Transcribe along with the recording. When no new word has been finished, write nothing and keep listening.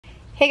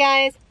Hey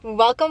guys,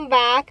 welcome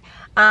back.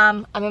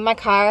 I'm in my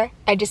car.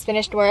 I just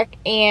finished work,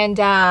 and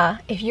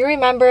if you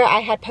remember,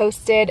 I had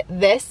posted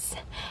this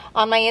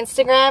on my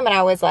Instagram and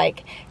I was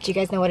like, do you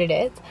guys know what it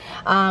is?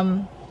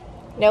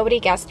 Nobody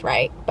guessed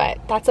right,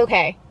 but that's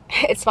okay.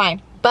 It's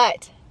fine.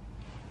 But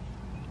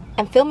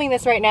I'm filming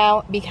this right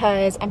now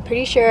because I'm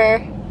pretty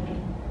sure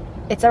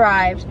it's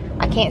arrived.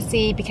 I can't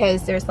see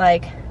because there's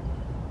like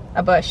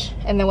a bush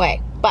in the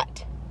way,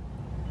 but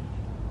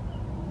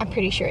I'm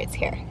pretty sure it's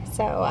here.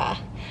 So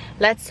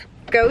let's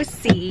go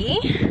see.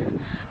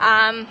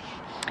 I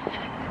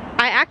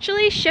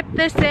actually shipped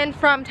this in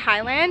from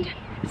Thailand,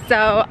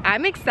 so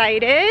I'm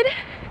excited.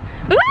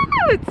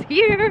 Ooh, it's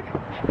here.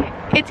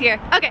 It's here.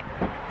 Okay,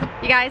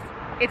 you guys,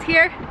 it's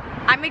here.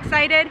 I'm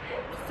excited.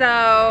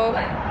 So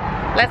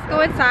let's go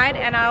inside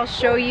and I'll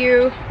show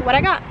you what I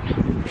got.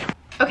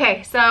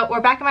 Okay, so we're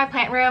back in my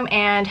plant room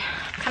and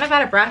kind of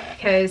out of breath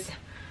because I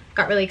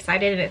got really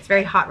excited and it's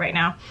very hot right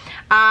now.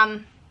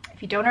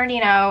 If you don't already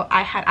know,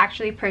 I had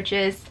actually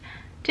purchased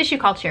tissue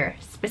culture,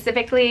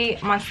 specifically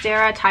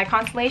Monstera Thai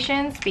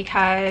Constellations,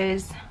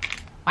 because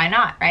why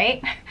not,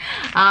 right?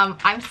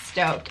 I'm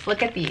stoked.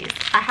 Look at these.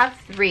 I have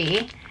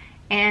 3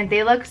 and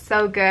they look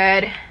so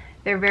good.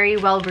 They're very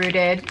well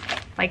rooted.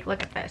 Like,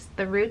 look at this.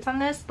 The roots on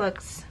this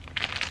looks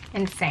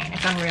insane.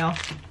 It's unreal.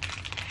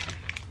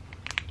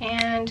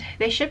 And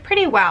they ship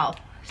pretty well.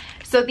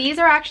 So these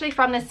are actually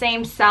from the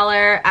same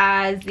seller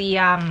as the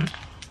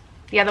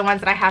other ones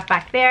that I have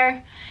back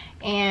there.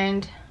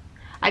 And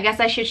I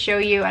guess I should show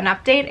you an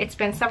update. It's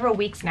been several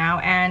weeks now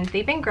and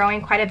they've been growing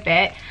quite a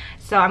bit.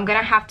 So I'm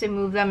gonna have to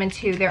move them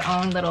into their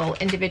own little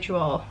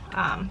individual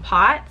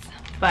pots.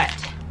 But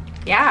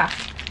yeah,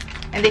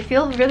 and they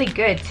feel really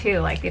good too.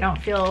 Like, they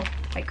don't feel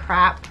like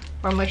crap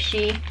or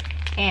mushy.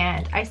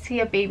 And I see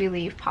a baby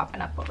leaf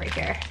popping up over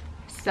here.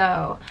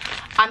 So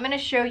I'm gonna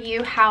show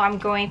you how I'm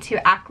going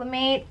to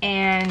acclimate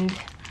and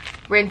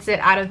rinse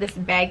it out of this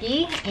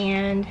baggie.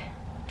 And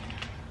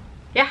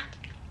yeah,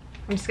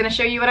 I'm just gonna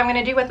show you what I'm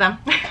gonna do with them.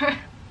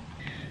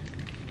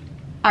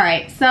 All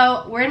right,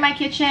 so we're in my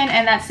kitchen,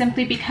 and that's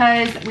simply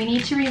because we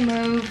need to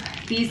remove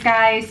these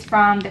guys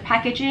from the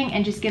packaging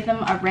and just give them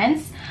a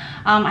rinse.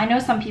 I know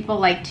some people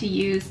like to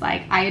use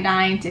like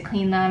iodine to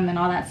clean them and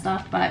all that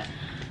stuff, but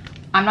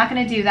I'm not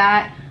gonna do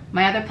that.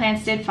 My other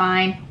plants did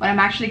fine. What I'm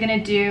actually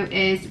gonna do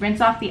is rinse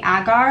off the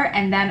agar,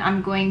 and then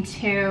I'm going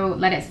to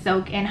let it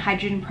soak in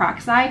hydrogen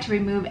peroxide to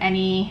remove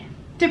any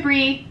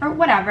debris or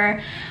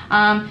whatever,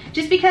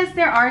 just because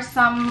there are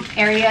some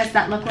areas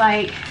that look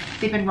like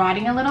they've been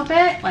rotting a little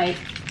bit, like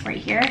right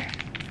here.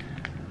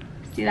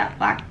 See that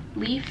black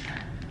leaf?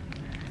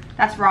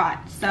 That's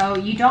rot, so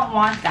you don't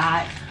want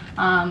that.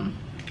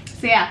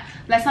 So yeah,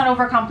 let's not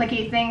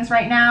overcomplicate things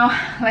right now.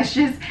 Let's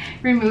just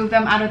remove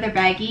them out of their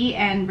baggie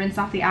and rinse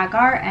off the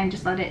agar and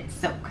just let it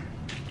soak.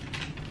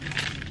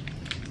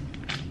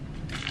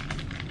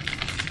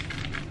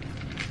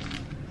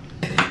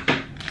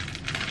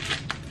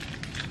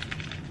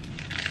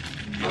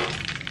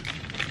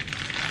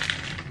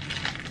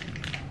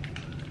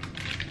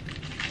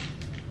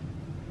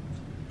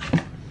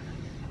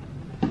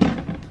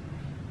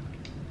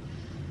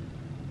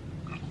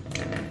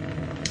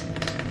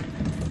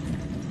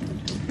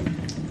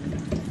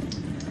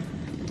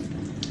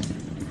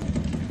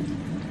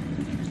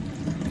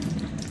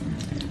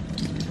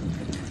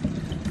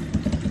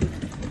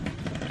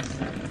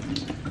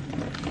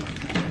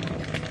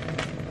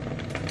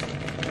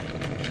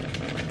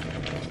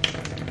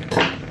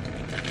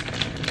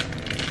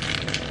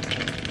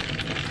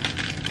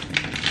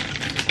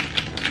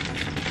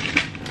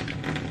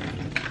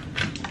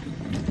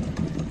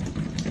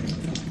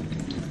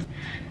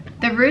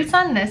 The roots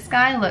on this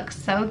guy look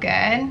so good,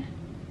 and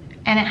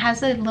it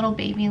has a little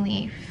baby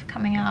leaf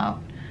coming out.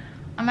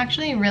 I'm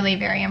actually really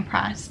very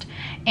impressed.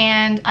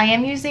 And I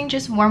am using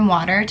just warm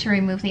water to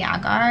remove the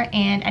agar,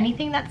 and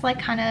anything that's like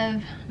kind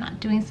of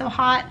not doing so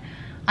hot,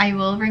 I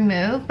will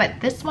remove.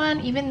 But this one,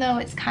 even though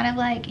it's kind of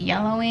like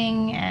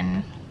yellowing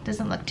and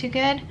doesn't look too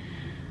good,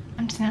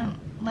 I'm just gonna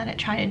let it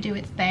try to do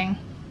its thing,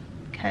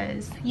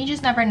 because you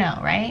just never know,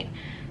 right?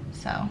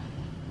 So.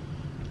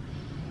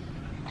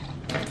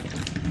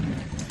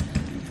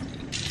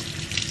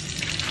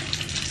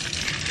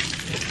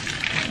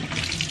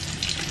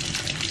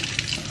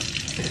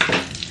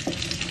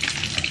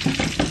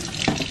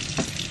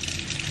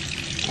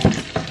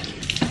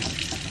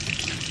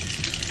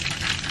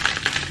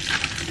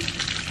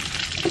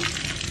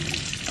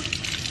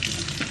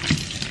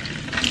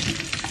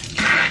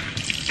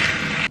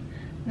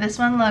 This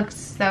one looks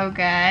so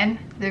good.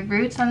 The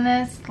roots on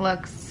this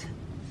looks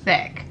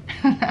thick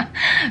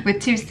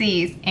with 2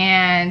 C's.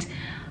 And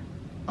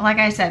like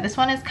I said, this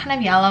one is kind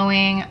of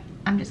yellowing.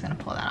 I'm just gonna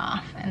pull that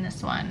off, and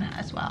this one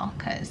as well,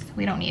 because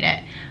we don't need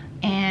it.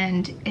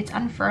 And it's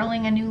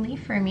unfurling a new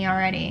leaf for me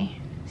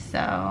already.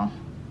 So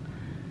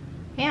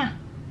yeah,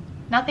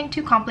 nothing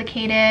too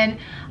complicated.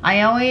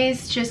 I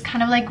always just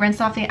kind of like rinse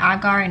off the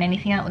agar and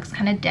anything that looks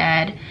kind of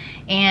dead.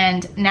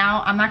 And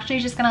now I'm actually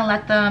just gonna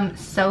let them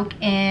soak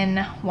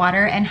in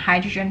water and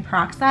hydrogen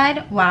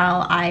peroxide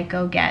while I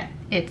go get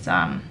it's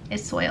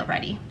soil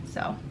ready.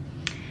 So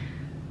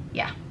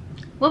yeah,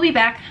 we'll be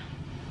back.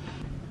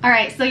 All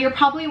right, so you're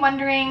probably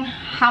wondering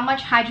how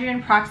much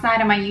hydrogen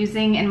peroxide am I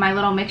using in my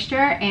little mixture,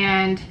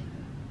 and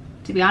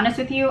to be honest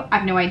with you, I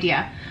have no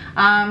idea.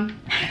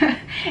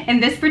 In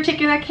this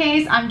particular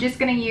case, I'm just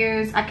gonna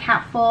use a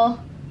capful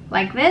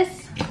like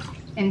this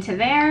into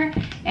there,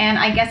 and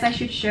I guess I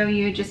should show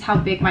you just how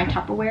big my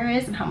Tupperware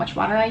is and how much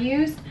water I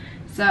used.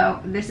 So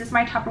this is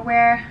my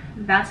Tupperware,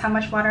 that's how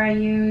much water I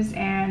use,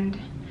 and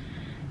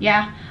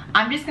yeah,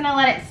 I'm just gonna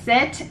let it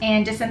sit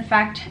and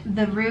disinfect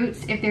the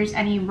roots if there's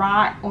any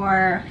rot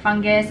or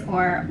fungus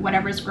or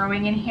whatever's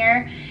growing in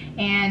here,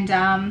 and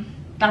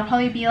that'll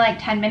probably be like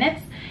 10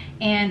 minutes,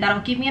 and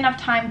that'll give me enough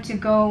time to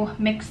go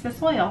mix the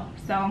soil.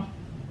 So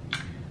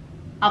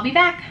I'll be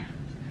back.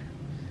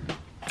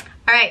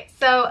 All right,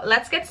 so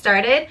let's get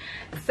started.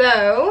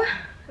 So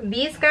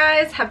these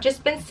guys have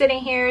just been sitting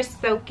here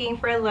soaking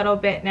for a little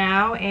bit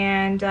now,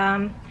 and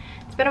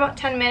it's been about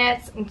 10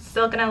 minutes. I'm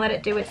still gonna let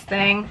it do its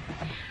thing.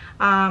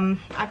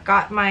 I've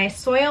got my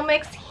soil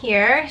mix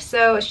here,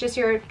 so it's just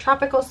your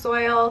tropical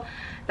soil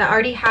that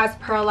already has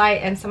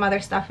perlite and some other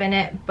stuff in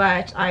it,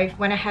 but I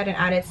went ahead and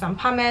added some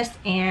pumice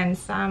and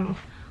some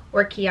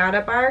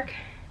orchiata bark,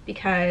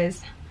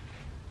 because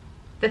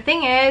the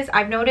thing is,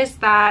 I've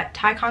noticed that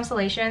Thai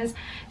constellations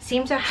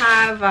seem to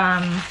have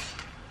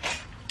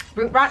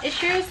root rot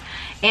issues,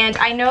 and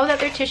I know that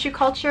they're tissue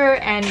culture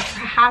and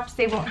perhaps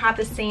they won't have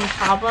the same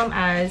problem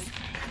as,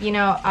 you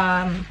know,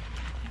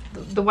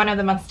 the one of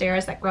the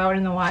monsteras that grow out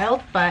in the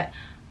wild, but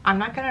I'm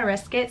not gonna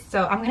risk it.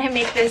 So I'm gonna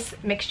make this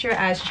mixture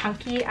as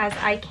chunky as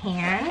I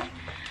can,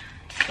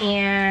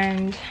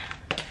 and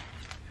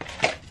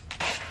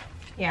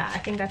yeah, I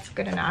think that's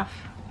good enough.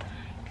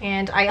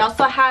 And I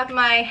also have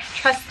my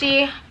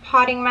trusty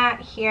potting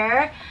mat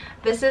here.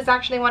 This is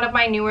actually one of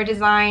my newer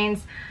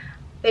designs.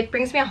 It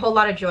brings me a whole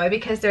lot of joy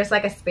because there's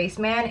like a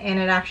spaceman and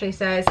it actually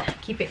says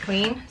keep it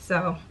clean,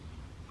 so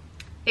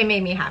it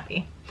made me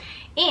happy.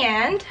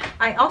 And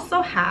I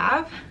also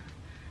have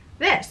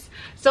this.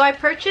 So I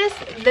purchased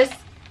this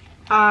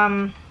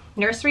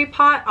nursery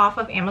pot off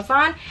of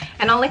Amazon,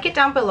 and I'll link it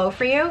down below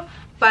for you,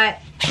 but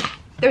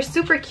they're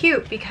super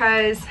cute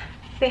because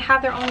they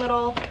have their own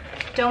little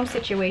dome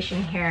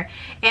situation here.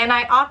 And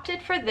I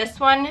opted for this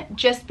one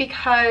just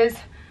because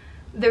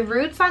the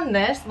roots on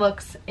this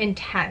looks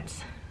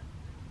intense.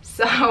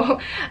 So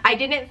I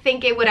didn't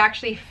think it would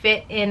actually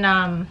fit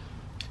in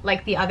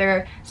like the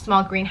other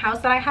small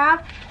greenhouse that I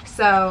have.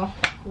 So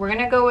we're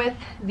gonna go with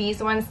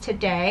these ones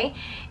today,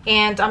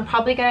 and I'm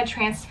probably gonna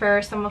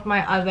transfer some of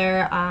my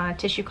other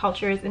tissue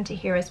cultures into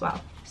here as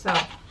well. So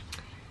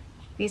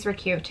these were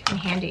cute and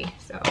handy,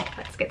 so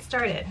let's get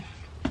started.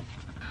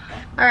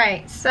 All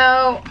right,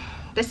 so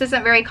this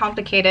isn't very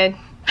complicated.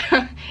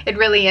 It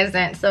really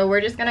isn't. So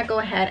we're just gonna go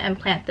ahead and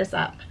plant this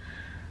up.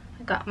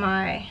 I got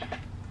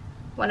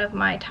one of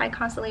my Thai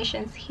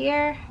constellations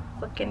here,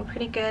 looking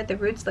pretty good. The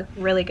roots look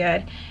really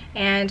good,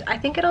 and I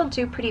think it'll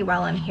do pretty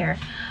well in here.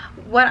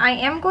 What I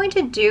am going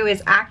to do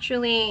is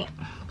actually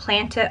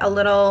plant it a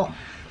little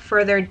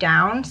further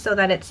down so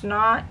that it's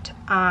not,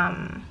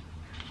 I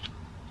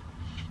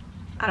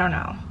don't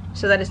know,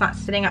 so that it's not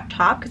sitting up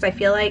top, because I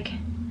feel like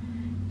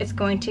it's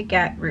going to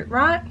get root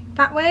rot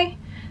that way.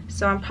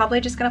 So I'm probably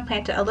just gonna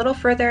plant it a little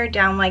further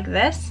down like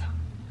this,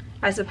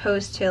 as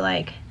opposed to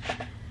like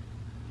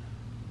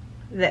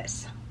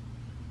this.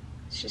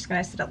 It's just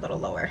gonna sit a little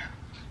lower.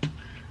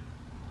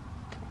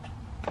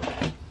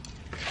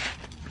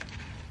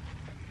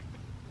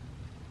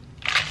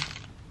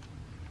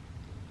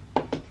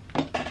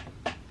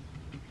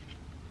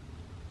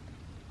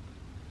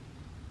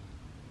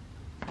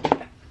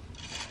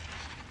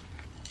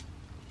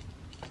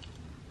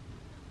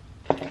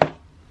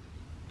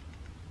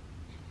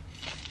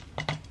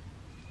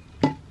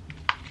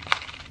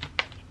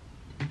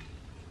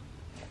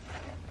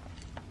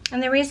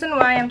 And the reason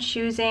why I'm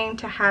choosing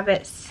to have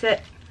it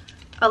sit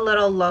a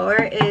little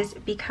lower is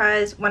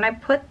because when I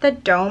put the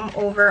dome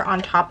over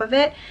on top of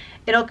it,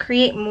 it'll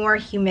create more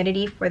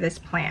humidity for this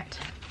plant.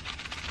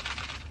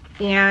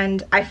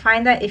 And I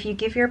find that if you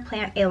give your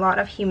plant a lot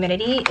of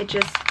humidity, it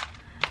just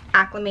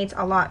acclimates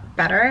a lot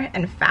better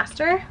and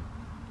faster.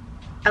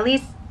 At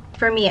least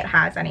for me it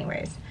has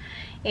anyways.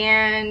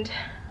 And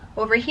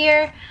over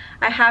here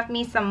I have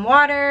me some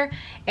water,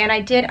 and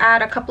I did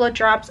add a couple of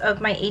drops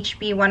of my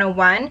HB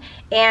 101.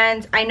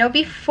 And I know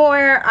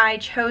before I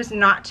chose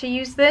not to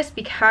use this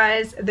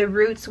because the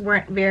roots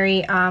weren't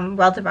very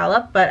well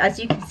developed, but as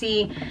you can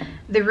see,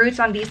 the roots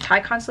on these Thai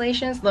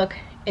constellations look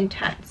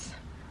intense.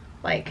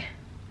 Like,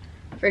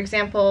 for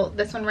example,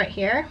 this one right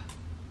here,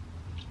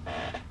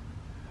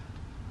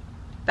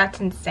 that's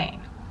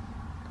insane.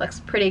 Looks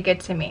pretty good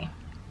to me.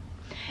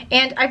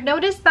 And I've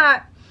noticed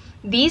that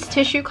these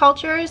tissue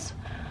cultures,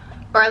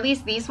 or at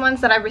least these ones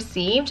that I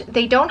received,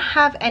 they don't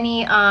have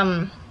any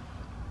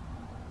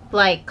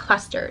like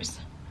clusters,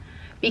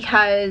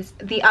 because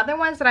the other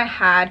ones that I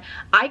had,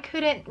 I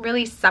couldn't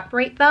really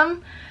separate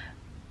them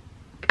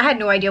I had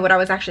no idea what I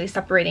was actually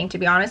separating, to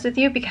be honest with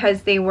you,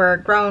 because they were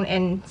grown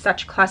in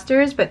such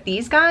clusters, but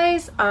these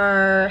guys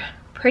are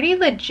pretty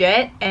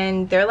legit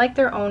and they're like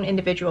their own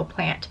individual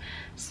plant.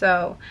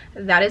 So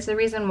that is the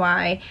reason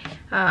why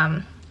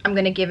I'm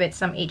gonna give it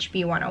some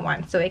HB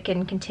 101 so it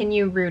can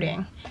continue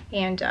rooting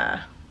and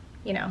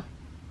you know,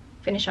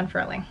 finish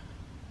unfurling.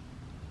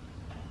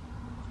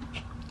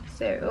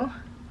 So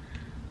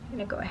I'm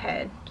gonna go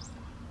ahead, just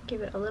give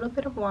it a little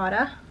bit of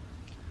water.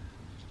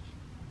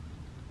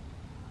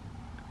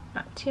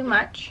 Not too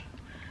much.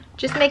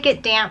 Just make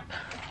it damp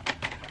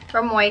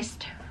or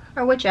moist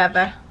or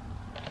whichever.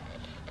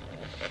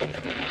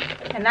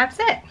 And that's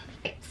it.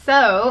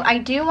 So I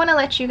do want to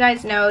let you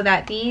guys know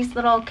that these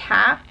little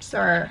caps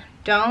or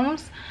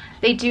domes,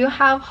 they do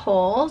have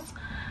holes.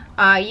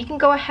 You can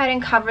go ahead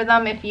and cover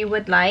them if you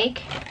would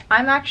like.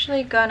 I'm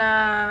actually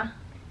gonna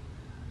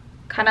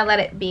kind of let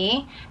it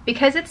be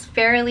because it's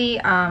fairly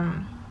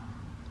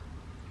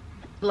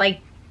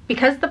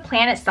because the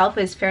plant itself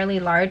is fairly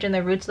large and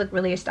the roots look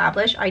really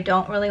established. I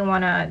don't really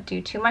want to do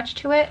too much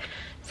to it,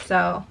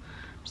 so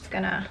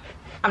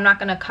I'm not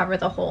gonna cover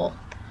the hole.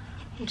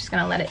 I'm just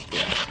gonna let it be.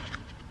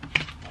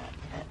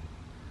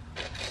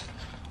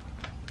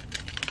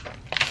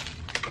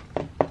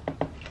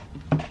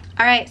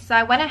 Alright, so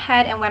I went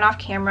ahead and went off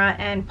camera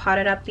and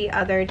potted up the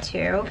other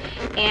two,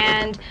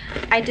 and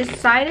I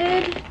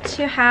decided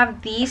to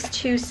have these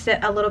two sit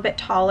a little bit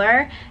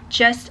taller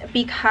just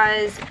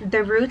because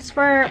the roots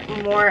were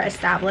more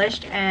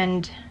established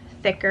and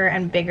thicker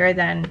and bigger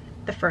than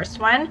the first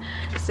one.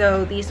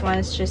 So these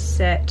ones just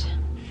sit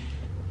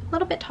a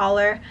little bit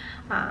taller,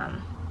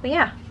 but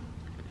yeah,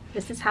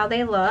 this is how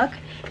they look.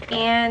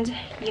 And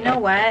you know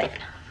what?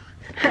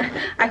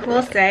 I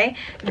will say,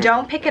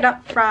 don't pick it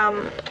up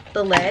from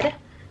the lid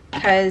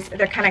because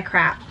they're kind of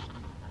crap.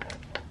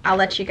 I'll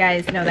let you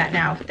guys know that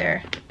now.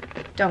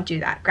 Don't do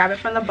that. Grab it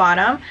from the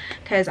bottom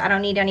because I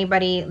don't need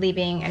anybody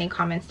leaving any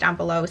comments down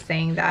below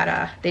saying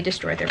that they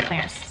destroyed their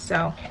plants.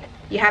 So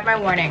you have my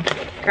warning.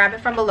 Grab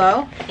it from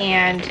below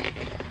and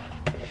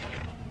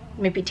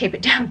maybe tape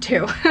it down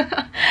too.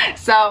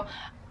 So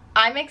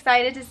I'm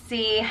excited to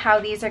see how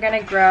these are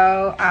gonna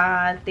grow.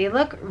 They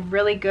look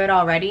really good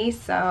already,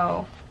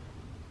 so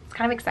it's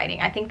kind of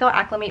exciting. I think they'll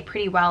acclimate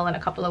pretty well in a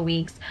couple of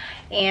weeks.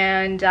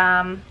 And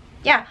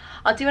yeah,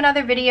 I'll do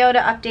another video to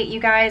update you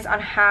guys on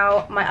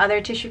how my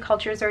other tissue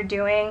cultures are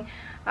doing.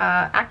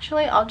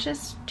 Actually, I'll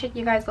just take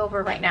you guys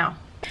over right now.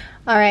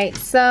 All right,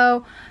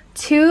 so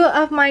 2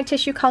 of my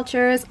tissue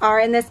cultures are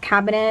in this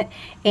cabinet,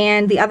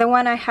 and the other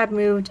one I had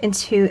moved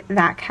into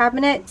that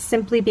cabinet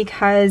simply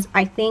because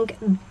I think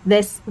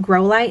this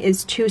grow light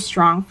is too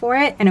strong for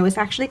it, and it was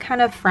actually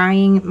kind of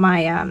frying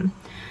my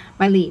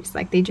my leaves.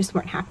 Like, they just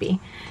weren't happy.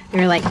 They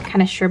were like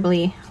kind of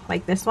shrivelly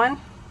like this one.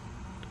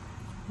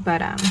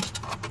 But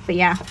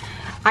yeah,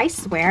 I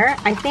swear,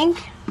 I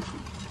think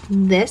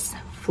this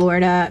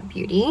Florida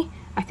Beauty,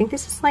 I think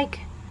this is like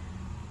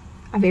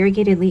a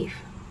variegated leaf.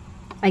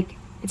 Like,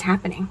 it's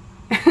happening.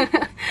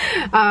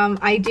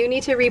 I do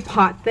need to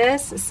repot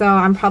this, so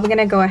I'm probably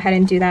gonna go ahead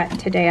and do that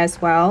today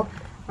as well,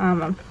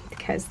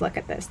 because look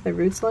at this, the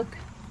roots look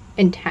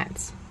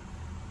intense.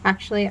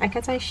 Actually, I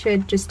guess I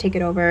should just take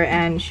it over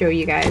and show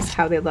you guys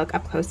how they look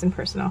up close and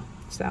personal,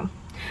 so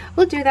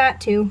we'll do that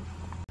too.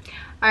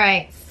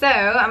 Alright, so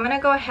I'm gonna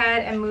go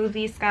ahead and move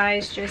these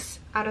guys just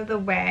out of the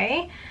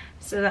way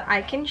so that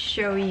I can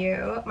show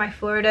you my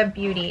Florida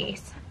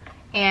Beauties.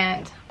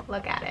 And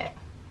look at it.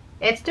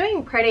 It's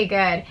doing pretty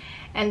good.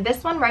 And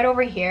this one right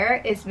over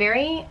here is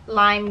very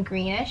lime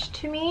greenish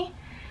to me,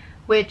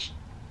 which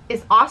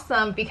is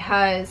awesome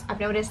because I've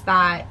noticed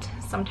that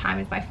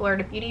sometimes my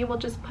Florida Beauty will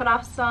just put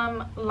off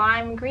some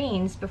lime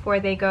greens before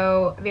they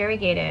go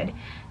variegated.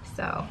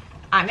 So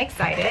I'm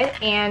excited,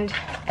 and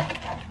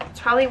it's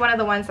probably one of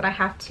the ones that I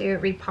have to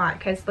repot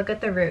because look at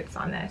the roots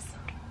on this.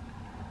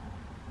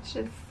 It's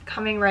just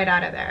coming right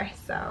out of there,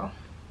 so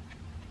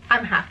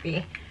I'm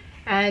happy.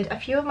 And a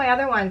few of my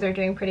other ones are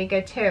doing pretty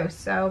good too,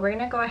 so we're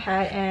gonna go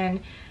ahead and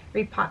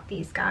repot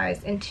these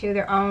guys into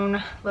their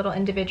own little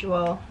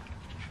individual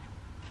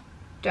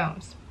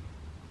domes.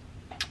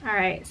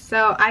 Alright,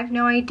 so I have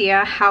no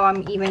idea how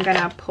I'm even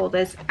gonna pull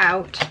this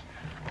out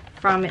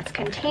from its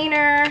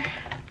container,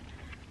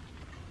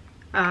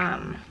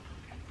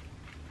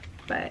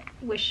 but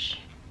wish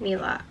me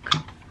luck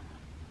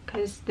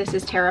because this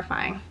is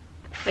terrifying.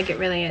 Like, it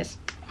really is.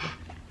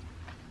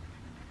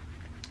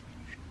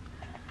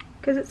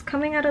 Because it's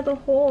coming out of the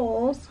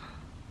holes.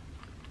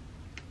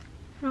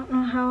 I don't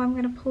know how I'm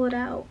gonna pull it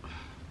out.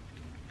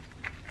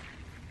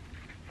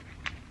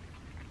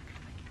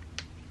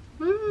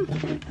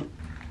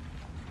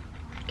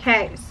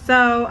 Okay,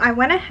 so I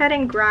went ahead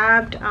and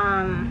grabbed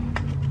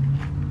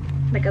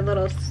like a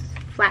little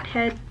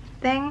flathead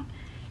thing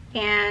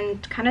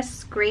and kind of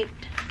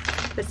scraped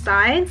the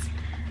sides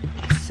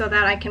so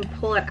that I can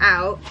pull it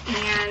out,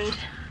 and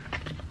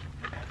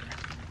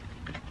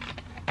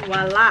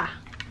voila.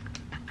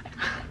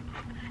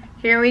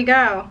 Here we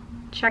go.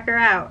 Check her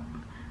out.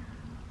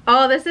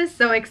 Oh, this is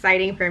so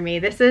exciting for me.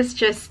 This is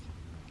just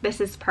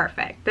this is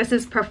perfect. This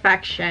is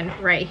perfection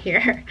right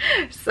here.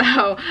 So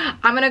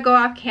I'm gonna go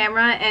off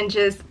camera and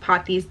just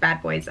pot these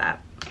bad boys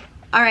up.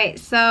 All right,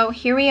 so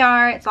here we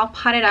are. It's all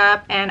potted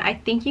up, and I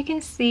think you can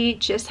see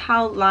just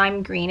how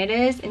lime green it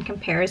is in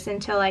comparison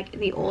to like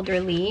the older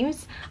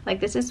leaves. Like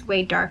this is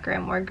way darker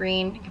and more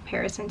green in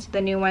comparison to the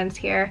new ones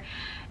here.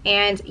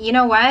 And you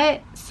know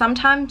what?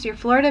 Sometimes your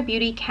Florida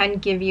Beauty can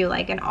give you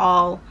like an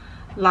all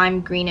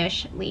lime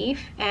greenish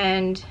leaf,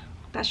 and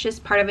that's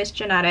just part of its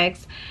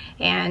genetics.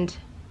 And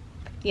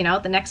you know,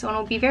 the next one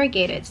will be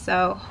variegated.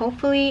 So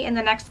hopefully in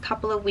the next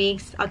couple of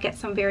weeks, I'll get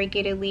some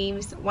variegated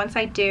leaves. Once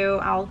I do,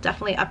 I'll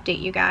definitely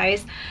update you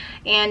guys.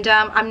 And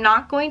I'm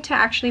not going to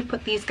actually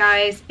put these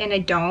guys in a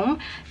dome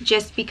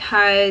just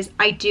because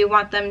I do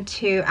want them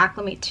to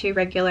acclimate to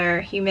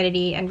regular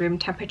humidity and room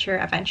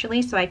temperature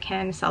eventually so I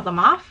can sell them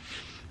off.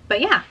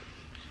 But yeah,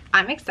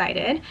 I'm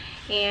excited.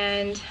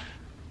 And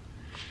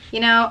you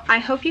know, I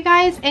hope you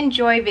guys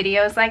enjoy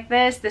videos like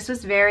this. This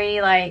was very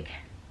like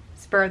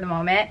spur of the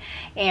moment,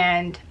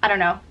 and I don't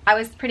know, I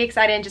was pretty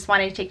excited and just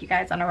wanted to take you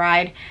guys on a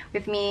ride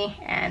with me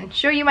and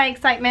show you my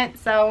excitement.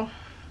 So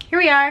here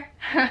we are.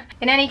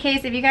 In any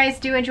case, if you guys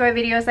do enjoy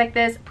videos like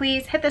this,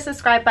 please hit the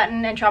subscribe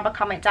button and drop a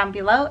comment down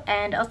below,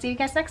 and I'll see you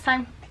guys next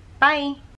time. Bye.